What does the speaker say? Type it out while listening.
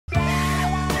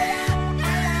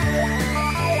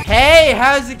Hey,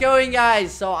 how's it going,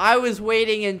 guys? So I was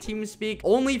waiting in TeamSpeak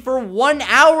only for 1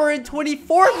 hour and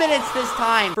 24 minutes this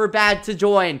time for Bad to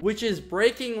join, which is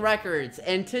breaking records.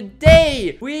 And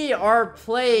today we are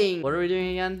playing, what are we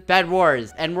doing again? Bed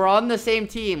Wars. And we're on the same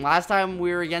team. Last time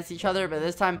we were against each other, but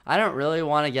this time I don't really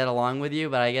want to get along with you,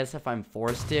 but I guess if I'm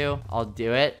forced to, I'll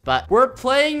do it. But we're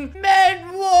playing Bed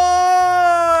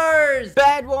Wars!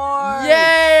 Bed Wars!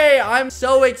 Yay! I'm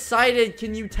so excited.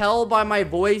 Can you tell by my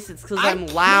voice? It's because I'm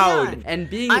loud. And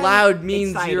being loud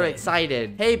means you're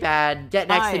excited. Hey, Bad, get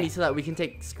next to me so that we can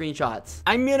take screenshots.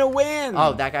 I'm gonna win.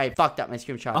 Oh, that guy fucked up my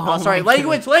screenshot. Oh, sorry.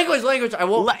 Language. I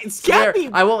won't swear.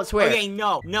 I won't swear. Okay,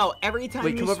 no. Every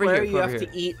time you swear, you have to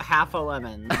eat half a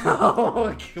lemon.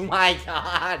 Oh my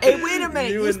god. Hey, wait a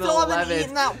minute. You still haven't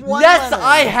eaten that one Yes, lemon.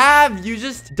 I have. You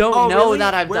just don't know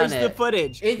that I've done it. Where's the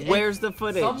footage? Where's the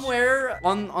footage? Somewhere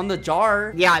on the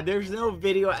jar. Yeah, there's no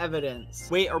video evidence.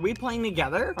 Wait, are we playing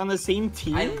together on the same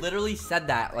team? I literally said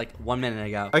that like 1 minute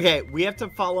ago. Okay, we have to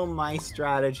follow my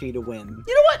strategy to win.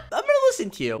 You know what? I'm gonna listen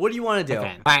to you. What do you want to do?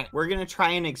 Okay. All right, we're gonna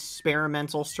try an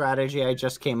experimental strategy I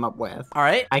just came up with. All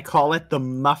right. I call it the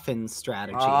muffin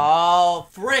strategy. Oh,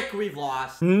 frick, we've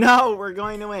lost. No, we're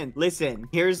going to win. Listen,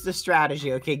 here's the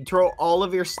strategy, okay? Throw all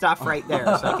of your stuff right there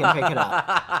so I can pick it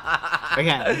up.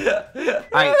 Okay. All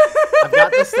right, I've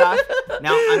got the stuff.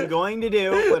 Now, what I'm going to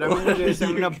do is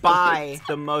I'm going to buy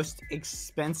the most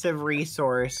expensive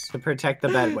resource to protect the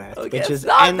bed with, which is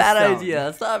not a endstone. bad idea.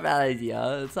 It's not a bad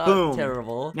idea. It's not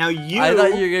terrible. Now you... I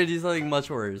thought you were going to do something much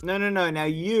worse. No. Now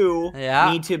you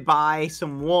need to buy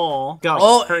some wool.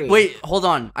 Go, hurry. Wait, hold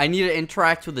on. I need to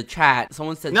interact with the chat.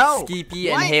 Someone said Skeepy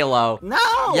and Halo. No.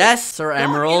 Yes, Sir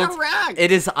Emerald. Interact.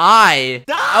 It is I.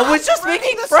 Stop. I was just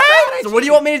making friends. What do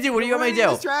you want me to do? What do you want me to do?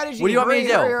 What do you want me to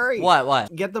do? Hurry.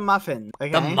 What? Get the muffin.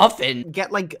 Okay? The muffin?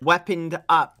 Get like weaponed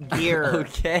up gear.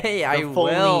 Okay, I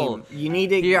will. Meme. You need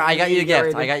to. Here, I got you a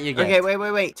gift. I got you a gift.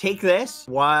 Okay, wait. Take this.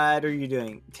 What are you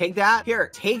doing? Take that. Here,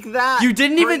 take that. You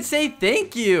didn't even say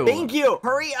thank you. Thank you.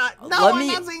 Hurry up. No, I'm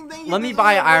not saying thank you. Let me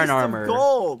buy iron armor.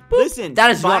 Gold. Boop. Listen,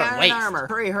 that is buy not a waste. Iron armor.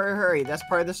 Hurry. That's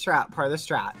part of the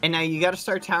strat. And now you got to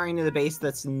start towering to the base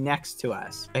that's next to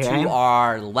us. Okay? To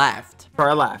our left. To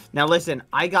our left. Now listen,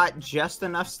 I got just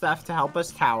enough stuff to help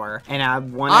us tower, and I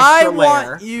have one extra layer. I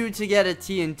want you to get a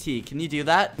TNT. Can you do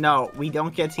that? No, we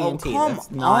don't get TNT. Oh,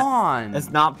 come on. That's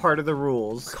not part of the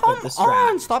rules. Come of the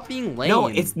on, stop being lame. No,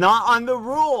 it's not on the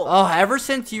rules. Oh, ever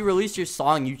since you released your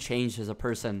song, you changed as a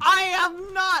person. I have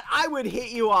not. I would hit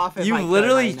you off if you I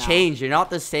literally could right changed. You're not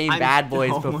the same bad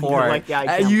boy as before. Like,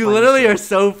 you literally are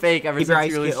so fake ever since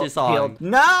you released your song.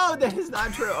 No, that is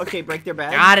not true. Okay, break their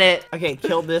bed. Got it. Okay,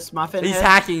 kill this muffin. He's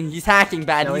hacking. He's hacking,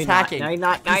 Bad. No, he's hacking. No, he's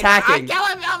not. He's hacking. Kill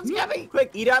him. I'm skipping.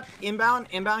 Quick, eat up. Inbound.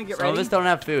 Get ready. Some of us don't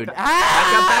have food.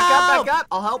 Back up.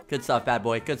 I'll help. Good stuff, Bad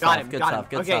Boy. Good Got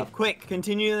stuff. him. Okay, quick.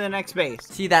 Continue to the next base.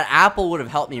 See, that apple would have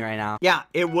helped me right now. Yeah,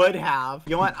 it would have.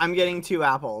 You know what? I'm getting 2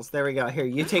 apples. There we go. Here,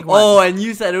 you take one. Oh, and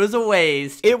you said it was a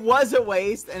waste. It was a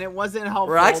waste, and it wasn't helpful.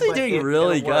 We're actually doing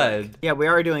really good. Yeah, we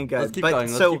are doing good. Let's keep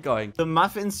going. Let's keep going. The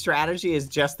muffin strategy is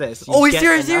just this. He's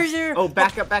here. Oh,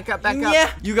 back up.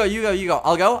 Yeah. You go.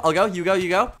 I'll go. You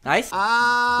go. Nice. We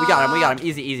got him.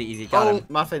 Easy. Got him.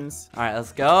 Muffins. All right,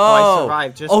 let's go. Oh, I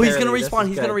survived. Just he's gonna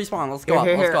respawn. Let's go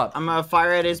up. I'm gonna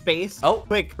fire at his base. Oh,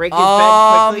 quick, break his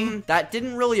bed quickly. That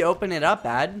didn't really open it up,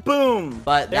 Bad. Boom.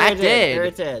 But that did. There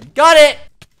it did. Got it.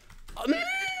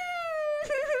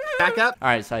 Back up. All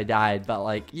right, so I died, but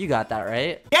like you got that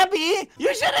right. Debbie,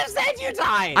 you should have said you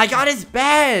died. I got his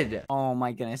bed. Oh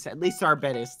my goodness! At least our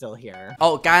bed is still here.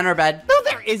 Oh, guy on our bed. No,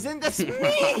 there isn't. That's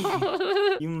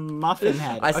me. You muffin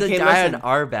head. I said guy on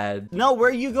our bed. No, where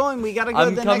are you going? We gotta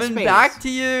go to the next base. I'm coming back to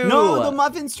you. No, the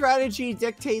muffin strategy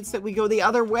dictates that we go the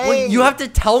other way. Well, you have to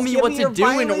tell me what to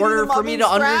do in order for me to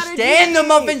understand the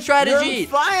muffin strategy.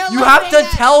 You have to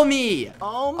tell me.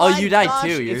 Oh, you died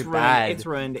too. You're bad. It's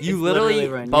ruined. You literally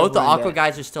ruined. Both the aqua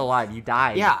guys are still alive. You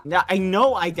died. Yeah, I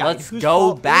know I died. Let's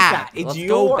go back. Let's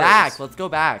go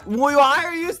back. Why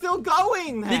are you still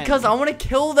going then? Because I want to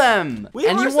kill them.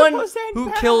 Anyone who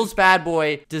kills Bad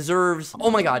Boy deserves. Oh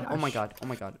my god.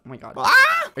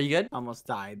 Ah! Are you good? Almost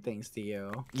died thanks to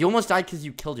you. You almost died because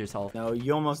you killed yourself. No,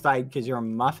 you almost died because you're a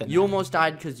muffin. You almost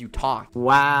died because you talked.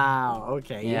 Wow.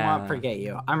 Okay. Yeah. You won't forget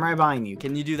you. I'm right behind you.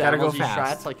 Can you do that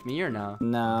strats like me or no?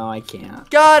 No, I can't.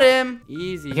 Got him.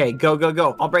 Easy. Okay,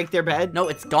 go. I'll break their bed. No,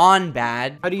 it's gone,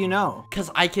 Bad. How do you know? Because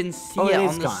I can see it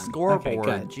on the scoreboard. Okay,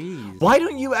 good. Jeez. Why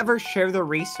don't you ever share the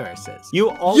resources?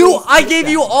 I gave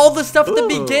you all the stuff at the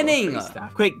beginning.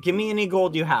 Quick, give me any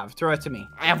gold you have. Throw it to me.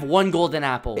 I have 1 golden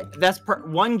apple. That's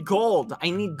 1 gold. I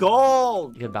need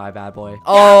gold. Goodbye, Bad Boy.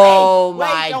 Oh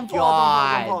my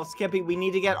god. all, Skippy, we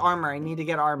need to get armor. I need to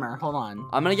get armor. Hold on.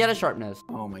 I'm gonna get a sharpness.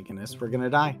 Oh my goodness, we're gonna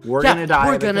die. We're gonna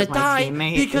die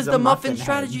because the muffin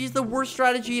strategy is the worst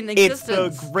strategy in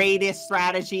existence. It's the greatest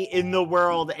strategy in the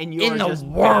world, and you're just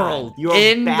world. You're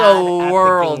in bad the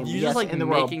world. at the game. You Yes, just like in the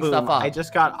making world. stuff up. I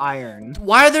just got iron.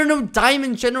 Why are there no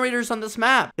diamond generators on this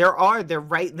map? There are. They're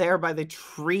right there by the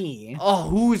tree. Oh,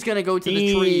 who's gonna go to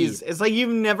the trees? It's like you've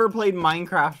never played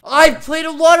Minecraft. I've played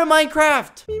a lot of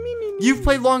Minecraft. You've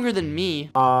played longer than me.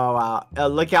 Oh, wow.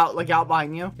 Look out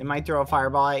behind you. It might throw a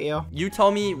fireball at you. You tell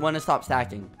me when to stop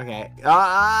stacking. Okay.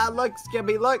 Look,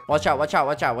 Skippy, look. Watch out, watch out,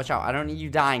 watch out, watch out. I don't need you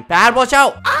dying. Bad, watch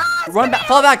out. Run back,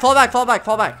 fall back, fall back, fall back,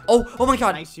 fall back. Oh my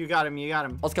god. Nice, you got him,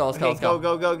 Let's go, let's go, let's go.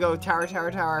 Go.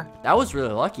 Tower. That was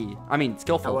really lucky. I mean,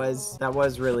 skillful. That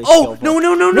was really skillful. No.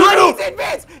 No. He's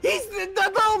advanced. He's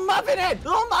the little muffin head.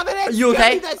 Are you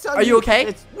okay? Are you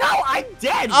okay? No, I'm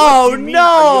dead. Oh,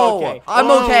 no. Okay?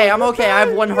 I'm okay. I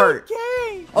have one hurt.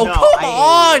 Okay. Oh, no, come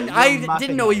on. I muffin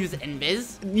didn't know he was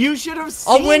invis. You should have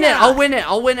seen I'll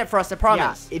win it for us, I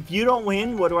promise. Yeah, if you don't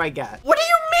win, what do I get? What do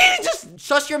you mean? Just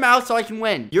shut your mouth so I can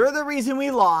win. You're the reason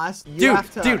we lost. Dude,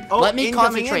 let me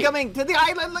concentrate. Incoming to the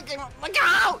island. Look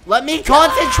out. Let me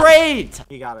concentrate.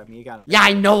 You got him. Yeah,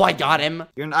 I know I got him.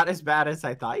 You're not as bad as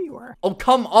I thought you were. Oh,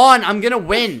 come on. I'm gonna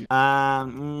win.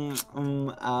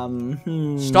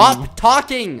 Stop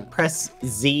talking. Press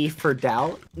Z for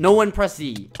doubt. No one press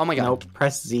Z. Oh my god. Nope.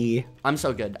 Press Z. I'm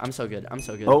so good.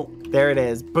 Oh, there it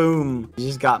is. Boom. You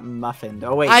just got muffined.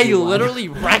 Oh, wait. I literally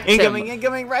wrecked him.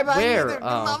 Incoming right behind Where? you.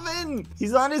 Muffin.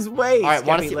 He's on his way. All right,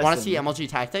 want to see MLG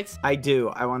tactics? I do.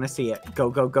 I want to see it.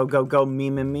 Go.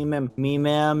 Meme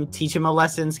him. Teach him a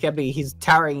lesson, Skippy. He's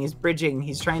towering. He's bridging.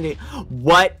 He's trying to...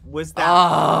 What was that?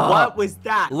 What was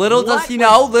that? Little does he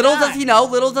know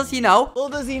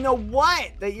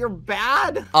what? That you're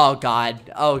bad? Oh, God.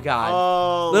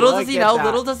 Oh, little does he know.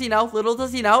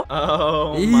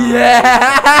 Oh,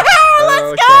 yeah.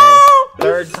 Let's go.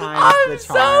 Third time. I'm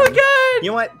so good.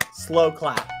 You know what? Slow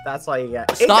clap. That's all you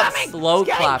get. Stop slow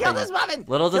clapping. Kill this muffin.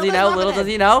 Little does he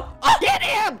know. Get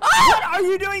him! What are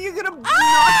you doing? You're gonna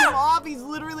knock him off. He's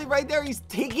literally right there. He's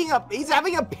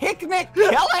having a picnic.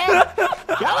 Kill him!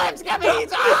 Kill him, Skippy!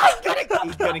 He's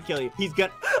gonna kill you.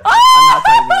 I'm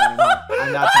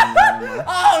not telling you anymore.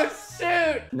 Oh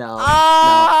shoot! No.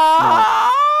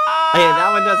 Hey,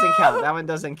 that one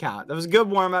doesn't count. That was a good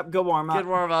warm up.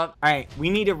 All right, we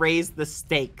need to raise the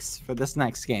stakes for this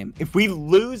next game. If we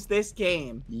lose this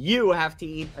game, you have to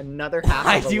eat another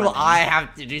half of the lemon. I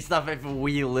have to do stuff if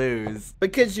we lose?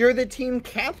 Because you're the team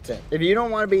captain. If you don't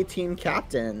want to be team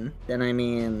captain, then I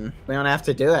mean, we don't have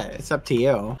to do it. It's up to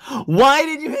you. Why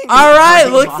did you make me? All right,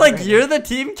 looks like you're the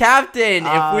team captain.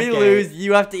 If we lose,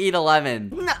 you have to eat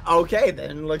 11. No, okay,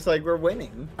 then looks like we're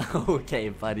winning. Okay,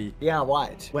 buddy. Yeah,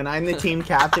 watch. When I'm the team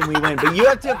captain, we win. But you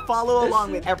have to follow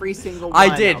along with every single one.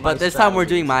 I did, but this time we're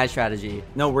doing my strategy.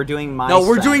 No, we're doing my No,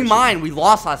 we're doing mine. We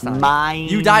lost last time. Mine.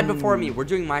 You died before me. We're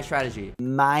doing my strategy.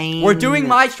 Mine. We're doing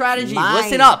my strategy.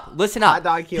 Listen up. Hot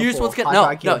dog heel Here's pull. what's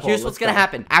gonna here's what's gonna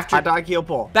happen. After hot dog heel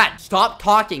pull. Bad, stop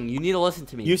talking. You need to listen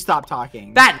to me. You stop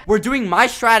talking. Bad, we're doing my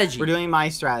strategy. We're doing my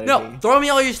strategy. No, throw me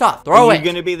all your stuff. Throw it. You're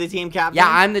gonna be the team captain? Yeah,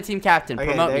 I'm the team captain. Okay,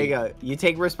 Promote there me. you go. You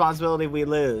take responsibility, we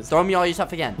lose. Throw me all your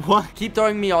stuff again. What? Keep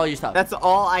throwing me all your stuff. That's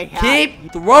all I have.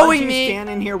 Keep throwing me. Stand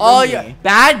in here all with your me.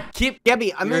 bad. Keep.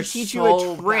 Gabby, I'm gonna teach you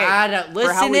a trick. Bad at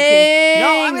listening.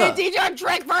 No, I'm gonna teach you a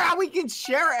trick for how we can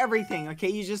share everything. Okay,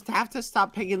 you just have to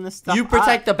stop picking this stuff. You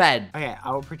protect the bed. Okay,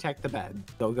 I will protect the bed.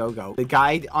 Go. The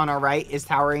guy on our right is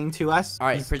towering to us. All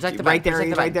right, protect the bed. Right there.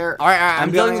 He's right there. All right.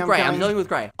 I'm dealing with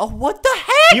Gray. Oh, what the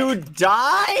heck? You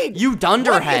died. You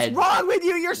dunderhead. What's wrong with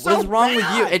you? You're so What's wrong bad.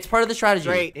 with you? It's part of the strategy.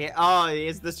 Great. Oh,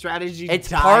 is the strategy? It's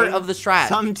part of the strat.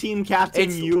 Some team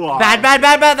captain you are. Bad.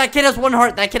 That kid has one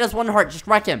heart. Just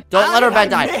wreck him. Don't let our bed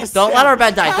die. Don't let our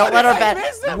bed die. Don't let our bed.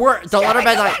 Don't let our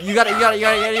bed die. You got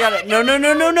it. No.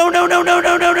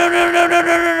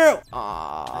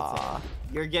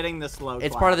 You're getting the slow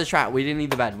It's clap. part of the strat. We didn't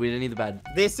need the bed.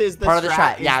 This is the part of the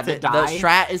strat. Yeah, the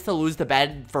strat is to lose the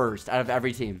bed first out of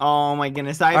every team. Oh my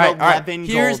goodness. I have 11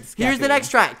 gold. Here's the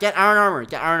next strat. Get iron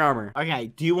armor. Okay,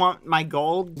 do you want my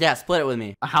gold? Yeah, split it with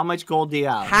me. How much gold do you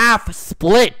have? Half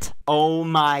split. Oh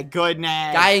my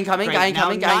goodness. Guy incoming.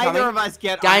 Neither of us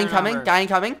get iron armor. Guy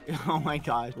incoming. Oh my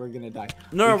gosh, we're gonna die.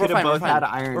 No, we're fine. We're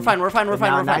fine. We're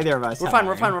fine. Neither of us. We're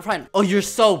fine. Oh, you're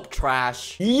so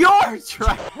trash. You're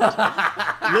trash.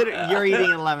 You're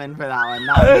eating 11 for that one.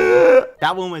 Not me.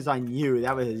 That one was on you.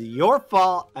 That was your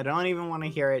fault. I don't even want to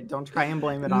hear it. Don't try and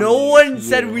blame it on me. No one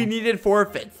said we needed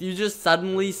forfeits. You just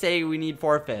suddenly say we need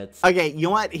forfeits. Okay, you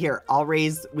know what? Here,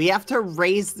 we have to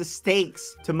raise the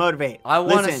stakes to motivate. I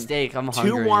want a steak. steak. I'm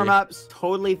hungry. 2 warm-ups,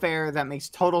 totally fair. That makes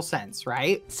total sense,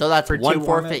 right? So that's For 1 2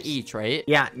 forfeit warm-ups? each, right?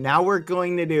 Yeah, now we're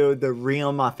going to do the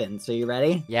real muffin. So you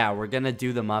ready? Yeah, we're gonna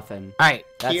do the muffin. All right.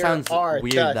 That here sounds are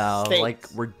weird the though. steaks. Like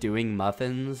we're doing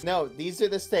muffins. No, these are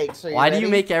the steaks. So Why do you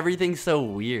make everything so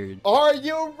weird? Are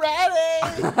you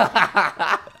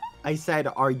ready? I said,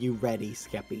 are you ready,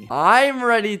 Skeppy? I'm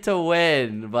ready to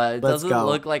win, but it Let's doesn't go.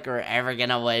 look like we're ever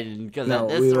gonna win because No, at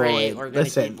this we will rate, win. we're gonna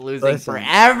Listen, keep losing listen.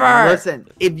 forever. Listen,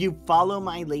 if you follow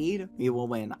my lead, you will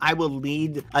win. I will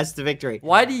lead us to victory.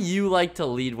 Why do you like to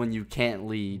lead when you can't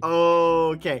lead?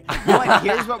 Okay. You know what?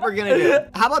 Here's what we're gonna do.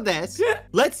 How about this?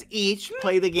 Let's each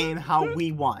play the game how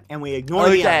we want, and we ignore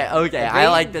the other. Okay. I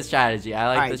like this strategy. I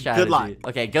like Alright, this strategy. good luck.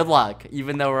 Okay, good luck.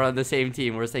 Even though we're on the same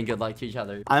team, we're saying good luck to each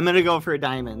other. I'm gonna go for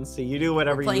diamonds, so you do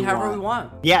whatever We're playing you however want. we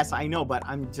want. Yes, I know, but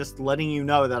I'm just letting you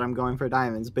know that I'm going for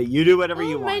diamonds, but you do whatever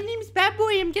you want. name's Bad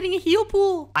Boy. I'm getting a heal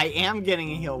pool. I am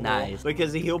getting a heal pool Nice.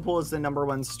 because the heal pool is the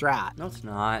 #1 strat. No, it's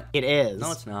not. It is.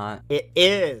 No, it's not. It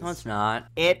is. No, it's not.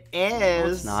 It is.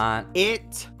 No, it's not.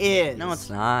 It is. No, it's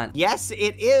not. Yes,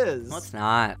 it is. No, it's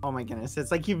not. Oh my goodness,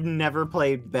 it's like you've never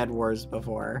played Bed Wars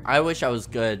before. I wish I was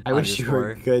good. I wish you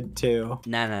were good too.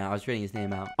 No, I was reading his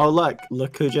name out. Oh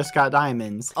look who just got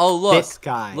diamonds. Oh, look. This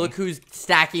guy. Look who's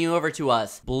stacking over to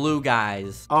us. Blue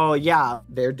guys. Oh yeah,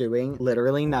 they're doing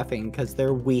literally nothing because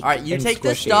they're weak. All right, you and take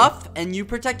this squishy. stuff and you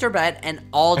protect your bed and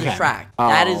I'll Okay. distract. Oh,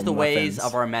 That is the ways muffins.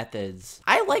 of our methods.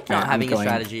 I like not I'm having a going.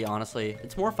 strategy, honestly.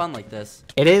 It's more fun like this.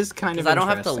 It is kind of Because I don't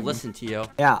have to interesting. listen to you.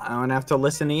 Yeah, I don't have to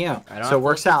listen to you. I don't have So to it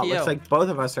works listen out. to Looks you. like both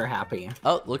of us are happy.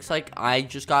 Oh, looks like I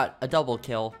just got a double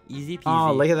kill. Easy peasy.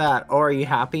 Oh, look at that. Oh, are you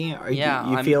happy? Are Yeah,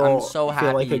 you I'm feel so happy.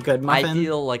 feel like a good muffin? I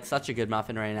feel like such a good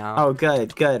muffin right now. Oh,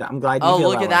 good. I'm glad you Oh, feel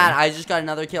look that at that. way. I just got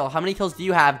another kill. How many kills do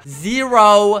you have?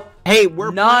 0. Hey,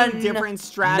 we're None. playing different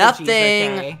strategies,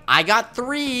 Nothing. okay? I got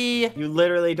 3. You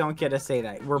literally don't get to say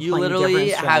that. We're You playing literally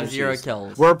different have strategies. 0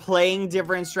 kills. We're playing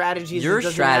different strategies. Your It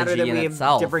doesn't matter strategy that in we have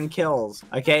itself. different kills.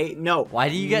 Okay? No. Why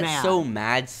do you get mad. so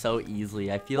mad so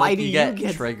easily? I feel Why like do you you get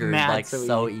get triggered mad like so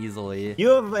so easily. You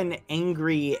have an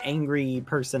angry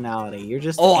personality. You're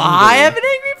just Oh, angry. I have an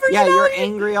angry Yeah, personality? you're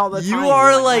angry all the time. You You're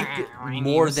are like "My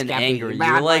more name's than Skeppy. angry. Bad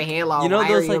You're Boy like, Halo. you know Why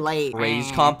those are you like late?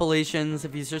 rage compilations?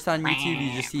 If you search on YouTube,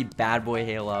 you just see Bad Boy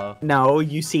Halo. No,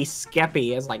 you see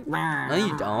Skeppy as like. No,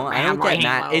 you don't. I don't get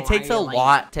mad. It takes a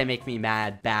lot to make me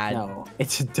mad. Bad. No,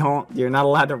 it's don't. You're not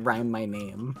allowed to rhyme my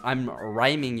name. I'm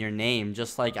rhyming your name,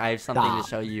 just like I have something Stop. to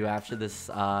show you after this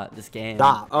this game.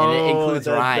 Stop. And it includes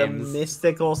the rhymes.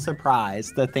 mystical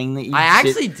surprise, the thing that you. I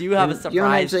actually do have a You don't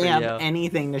surprise actually for have you.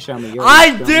 anything to show me. You're I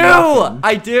showing do. nothing.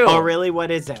 I do. Oh really?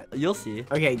 What is it? You'll see.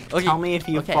 Okay, Okay, tell me if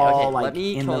you okay, fall okay. like Let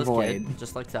me in kill the this void. kid,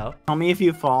 just like so. Tell me if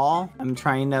you fall. I'm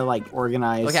trying to like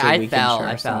organize. Okay, so I we fell, Can share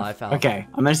I fell, stuff. I fell. Okay,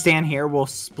 I'm gonna stand here. We'll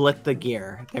split the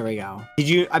gear. There we go. Did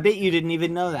you? I bet you didn't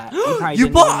even know that. probably You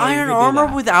didn't bought even know you iron could do armor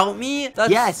that. without me?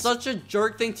 That's Yes. such a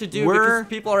jerk thing to do We're because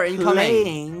people are incoming.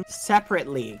 playing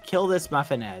separately. Kill this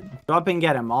muffin head. Go up and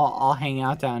get him. I'll hang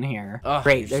out down here. Ugh,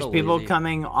 Great. you're There's so people lazy.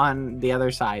 coming on the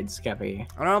other side, Skeppy.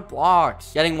 I don't have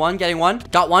blocks. Getting one.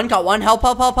 Got one. Help.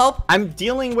 I'm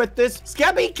dealing with this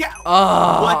Skeppy.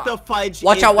 Oh. What the fudge?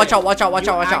 Watch is out, watch this? out, watch out, watch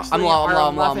You out, watch out. I'm actually low, I'm are low, a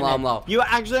I'm low, I'm muffin low, head. I'm low. You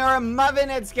actually are a muffin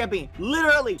head, Skeppy.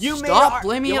 Literally. You Stop made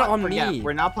blaming you know it what? on Forget me. it.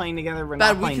 We're not playing together. We're Bad,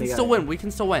 not we playing can together. still win. We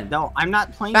can still win. No, I'm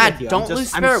not playing Bad, with you. don't I'm just,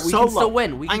 lose I'm spirit. We can solo. still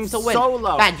win. We can I'm still win.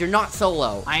 solo. Bad, you're not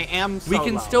solo. I am We solo.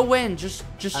 can still win. Just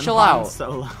I'm chill Han out.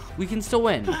 Solo. We can still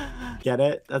win. Get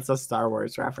it? That's a Star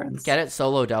Wars reference. Get it?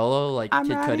 Solo Dolo, like I'm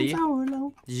Kid riding Cudi.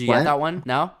 solo. Did you What? get that one?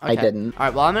 No? I didn't.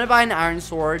 Alright, well, I'm gonna buy an iron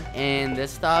sword and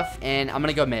this stuff, and I'm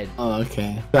gonna go mid. Oh,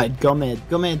 okay. Good. Go mid.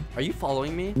 Go mid. Are you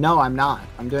following me? No, I'm not.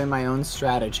 I'm doing my own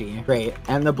strategy. Great.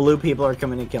 And the blue people are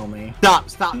coming to kill me.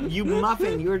 Stop. You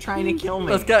muffin. You were trying to kill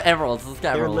me. Let's go emeralds. Let's go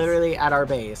They're emeralds. literally at our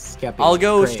base. Skeppy. I'll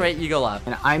go Great. straight, you go left.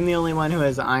 And I'm the only one who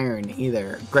has iron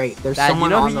either. Great. There's Dad, you someone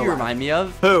know on who the you left. remind me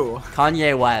of? Who?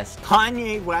 Kanye West.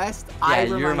 Kanye West? Yeah,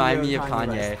 you remind me of Kanye.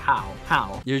 West.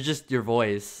 How? You're just your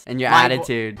voice and your My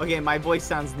attitude. Okay, my voice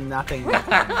sounds nothing like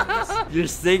Kanye's. You're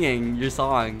singing your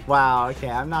song. Wow, okay,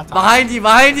 I'm not talking.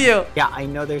 Behind you! Yeah, I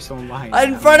know there's someone behind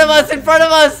In you. front of us!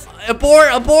 Abort!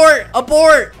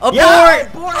 Yeah,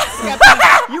 abort,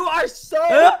 Skeppy. You are so...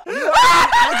 You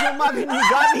are an muffin. You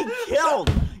got me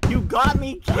killed. You got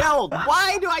me killed.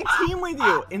 Why do I team with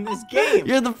you in this game?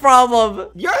 You're the problem.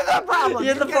 You're the problem.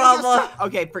 You're the getting problem. us to-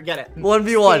 Okay, forget it.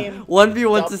 1v1.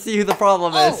 1v1 to see who the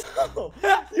problem is. Oh,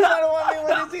 you don't want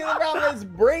me to see the problem is.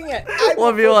 Bring it. I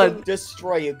will 1v1. fucking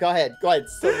destroy you. Go ahead.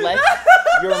 Select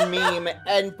your meme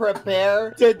and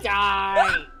prepare to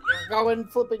die. You're going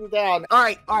flipping down. All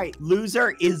right.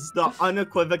 Loser is the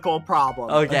unequivocal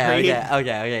problem.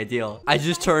 Okay, deal. I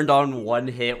just turned on 1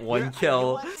 hit, 1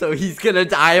 kill, so he's gonna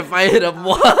die if I hit him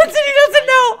once and he doesn't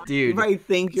know. Dude, I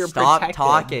think you're stop protected.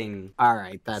 talking. All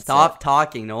right, that's Stop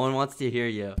talking. No one wants to hear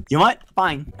you. You know what?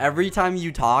 Fine. Every time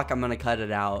you talk, I'm gonna cut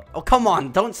it out. Oh, come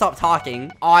on. Don't stop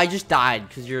talking. Oh, I just died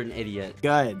because you're an idiot.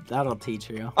 Good. That'll teach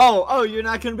you. Oh, you're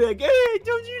not gonna be like, hey,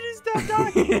 don't you just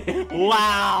stop talking?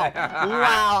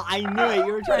 Wow. I knew it.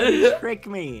 You were trying to trick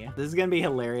me. This is gonna be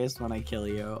hilarious when I kill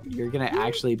you. You're gonna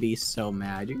actually be so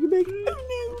mad. You're gonna be like,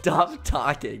 oh no. Stop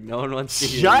talking. No one wants to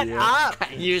hear Shut you. up.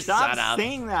 You Stop shut up.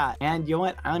 saying that. And you know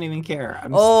what? I don't even care.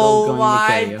 I'm still going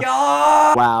to kill you.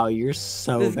 God. Wow, you're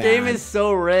so This bad. game is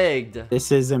so rigged.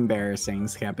 This is embarrassing,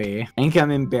 Skeppy. I think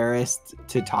I'm embarrassed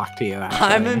to talk to you, actually.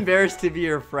 I'm embarrassed to be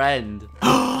your friend.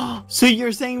 So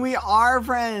you're saying we are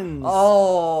friends?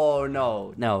 Oh,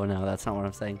 no, that's not what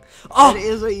I'm saying. Oh, that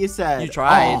is what you said. You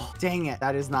tried. Oh, dang it.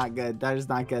 That is not good. That is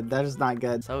not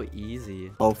good. So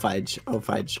easy. Oh, fudge. Oh,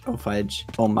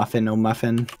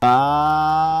 muffin.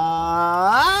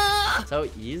 So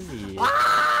easy.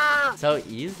 Ah! So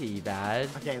easy, Bad.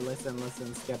 Okay, listen,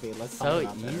 Skeppy. Let's talk So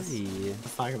about this. easy.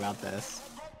 Let's talk about this.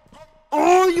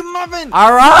 Oh, you muffin!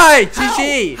 All right,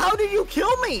 GG. How did you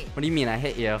kill me? What do you mean? I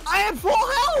hit you. I had full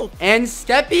health. And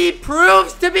Skeppy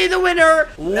proves to be the winner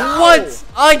No. once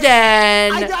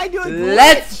again. I died to a glitch.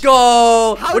 Let's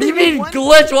go. How What do you did you mean win?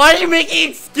 glitch? Why are you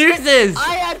making excuses?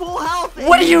 I had full health. and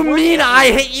What do you won mean it. I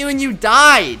hit you and you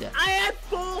died? I had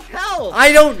full health.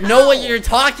 I don't know what How? you're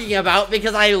talking about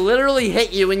because I literally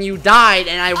hit you and you died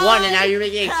and I won and now you're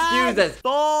making had excuses.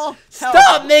 Full Stop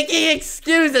health. making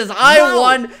excuses. I No.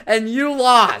 won and you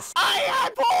lost. I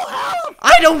had full health.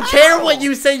 I don't care How? what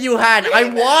you say you had. I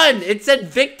won. It said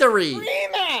victory.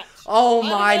 Rematch. Oh I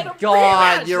my had a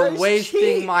god, rematch. you're That's wasting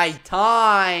cheap. my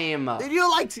time. Did you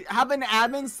like to have an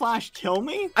admin / kill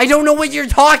me? I don't know what you're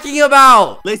talking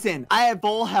about. Listen, I had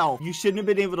full health. You shouldn't have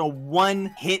been able to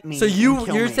one hit me. So and you're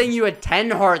kill me. saying you had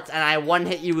 10 hearts and I one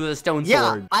hit you with a stone Yeah,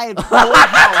 sword. I had full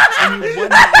health and you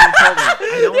wouldn't have killed me. I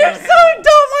don't You're wanna so help.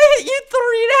 dumb. I hit you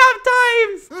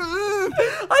 3.5 times.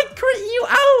 I crit you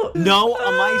out. No,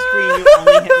 on my screen you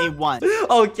only hit me once.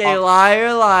 Okay,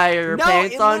 liar. No,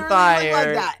 Pants it on literally looked fire.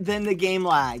 like that. Then the game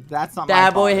lagged. That's not my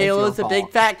Bad fault. Boy It's your Halo's a big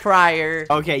fault. fat crier.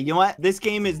 Okay, you know what? This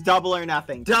game is double or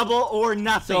nothing. Double or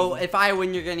nothing. So if I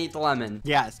win, you're gonna eat the lemon.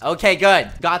 yes. Okay, good.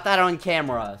 Got that on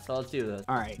camera. So let's do this.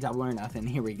 All right, double or nothing.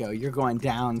 Here we go. You're going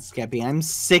down, Skeppy. I'm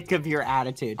sick of your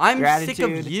attitude. I'm your sick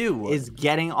of attitude you. Is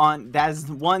getting on. That's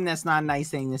one. That's not a nice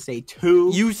thing to say.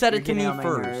 Two. You said you're it to me getting on my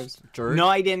first. nerves. Jerk. No,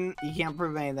 I didn't. You can't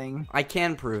prove anything. I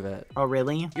can prove it. Oh,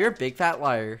 really? You're a big fat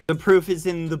liar. The proof is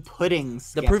in the pudding,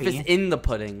 Skeppy. The proof is in the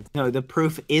pudding. No, the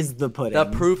proof is the pudding. The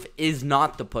proof is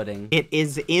not the pudding. It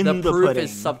is in The the proof pudding.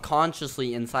 is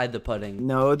subconsciously inside the pudding.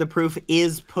 No, the proof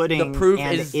is pudding. The proof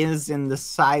and is in the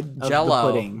side of Jell-O.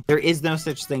 the pudding. There is no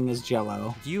such thing as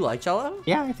Jell-O. Do you like Jello?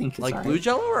 Yeah, I think it's Like alright. blue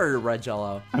Jello or red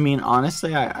Jello? I mean,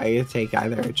 honestly, I take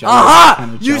either. Jell-O Aha!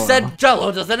 kind of You Jell-O. said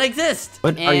Jello doesn't exist.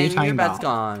 What are you And talking your bet's about?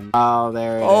 gone. Oh,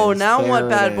 there it is. Oh, now There what, it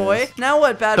bad is. boy? Now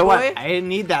what, bad So boy? what? I didn't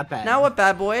need that bed. Now what,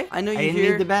 bad boy? I know I you didn't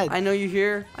here. need the bed. I know you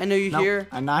here. I know you Nope, here.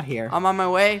 I'm not here. I'm on my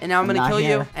way, and now I'm I'm gonna not kill you,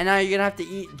 here. and now you're gonna have to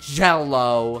eat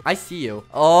Jello. I see you.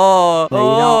 Oh, No,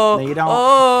 you don't. No, you don't.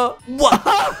 Oh, what?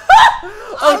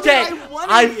 How did Okay, I one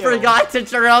I of you? forgot to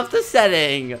turn off the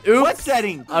setting. Oops. What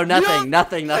setting? Oh, nothing, You-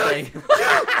 nothing, nothing.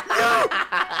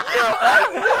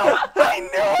 I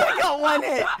knew I got one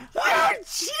hit. You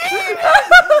cheated!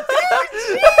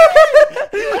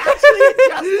 You actually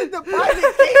adjusted the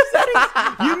private game settings.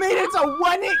 You made it to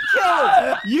one-hit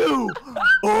kills.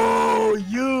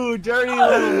 You dirty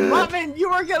little muffin. You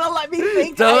were gonna let me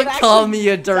think. Don't I'd call actually me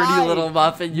a dirty died. little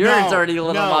muffin. You're a No, dirty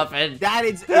little no, muffin.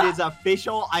 It is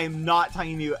official. I am not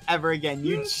talking to you ever again.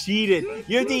 You cheated.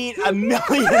 You have to eat a million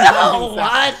muffins.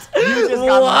 What? You just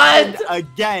got muffined What?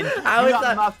 again. How You is got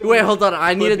that? muffined Wait, hold on.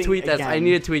 I need to flipping tweet this. I again.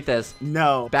 need to tweet this.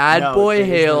 No. Bad no, Boy there is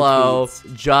no Halo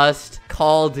tweets. just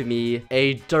called me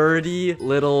a dirty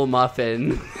little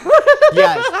muffin.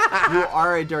 Yes, you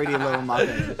are a dirty little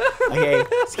muffin. Okay,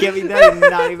 Skippy, that is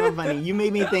not even funny. You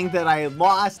made me think that I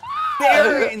lost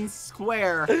fair and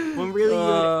square when really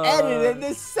you had edited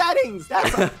the settings.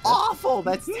 That's awful.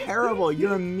 That's terrible.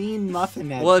 You're a mean muffin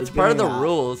head. Well, it's for part of the doing that.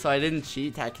 rules, so I didn't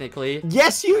cheat technically.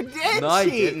 Yes, you did. No, I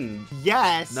cheat. didn't.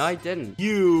 Yes. No, I didn't.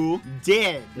 You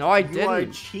did. No, I You are a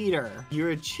didn't. cheater. You're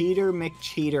a cheater,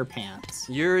 McCheater pants.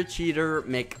 You're a cheater,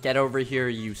 Mick. Get over here,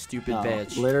 you stupid No,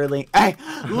 bitch. literally. Hey,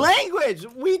 language.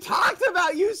 We talked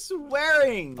about you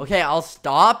swearing. Okay, I'll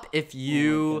stop if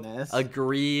you goodness.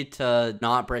 agree to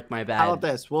not break my bed. How about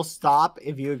this? We'll stop stop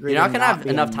if you agree. You're not to gonna have be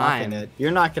enough a time. muffin.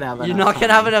 You're not gonna have enough. You're not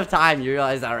gonna have enough time. You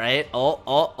realize that, right? Oh.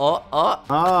 Oh,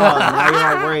 now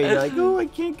you're all worried. You're like, oh, I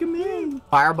can't come in.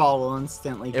 Fireball will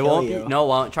instantly kill you. No, it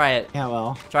won't. Try it. Yeah,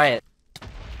 well. Try it.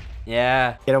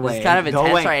 Yeah. Get away. It's kind of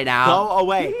intense right now. Go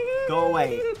away. Go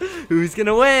away. Who's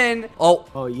gonna win? Oh.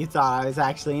 Oh, you thought I was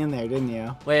actually in there, didn't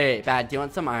you? Wait, Bad. Do you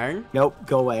want some iron? Nope.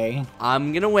 Go away.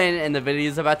 I'm gonna win, and the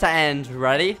video's about to end.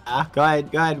 Ready? Go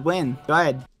ahead. Go ahead. Win. Go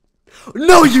ahead.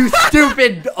 No, you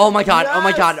stupid! Oh my god! Yes! Oh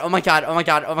my god! Oh my god! Oh my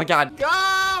god! Oh my god! Go!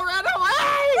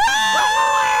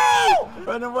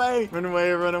 Run away! Run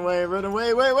away! Run away! Run away! Run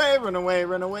away! Run away! Run away!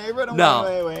 Run away! Run away! No.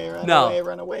 Run away! Run No. away!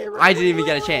 Run away! Run I didn't even away,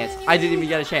 get a run chance. away. I didn't even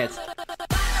get a chance.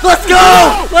 Let's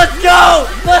go! Let's go!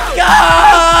 Let's go!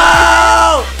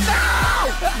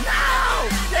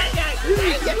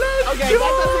 Okay,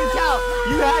 that doesn't count.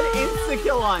 You had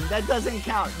insta-kill on. That doesn't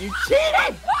count. You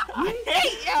cheated! I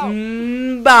hate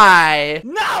you! Bye!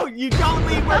 No, you don't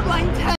leave. We're playing 10.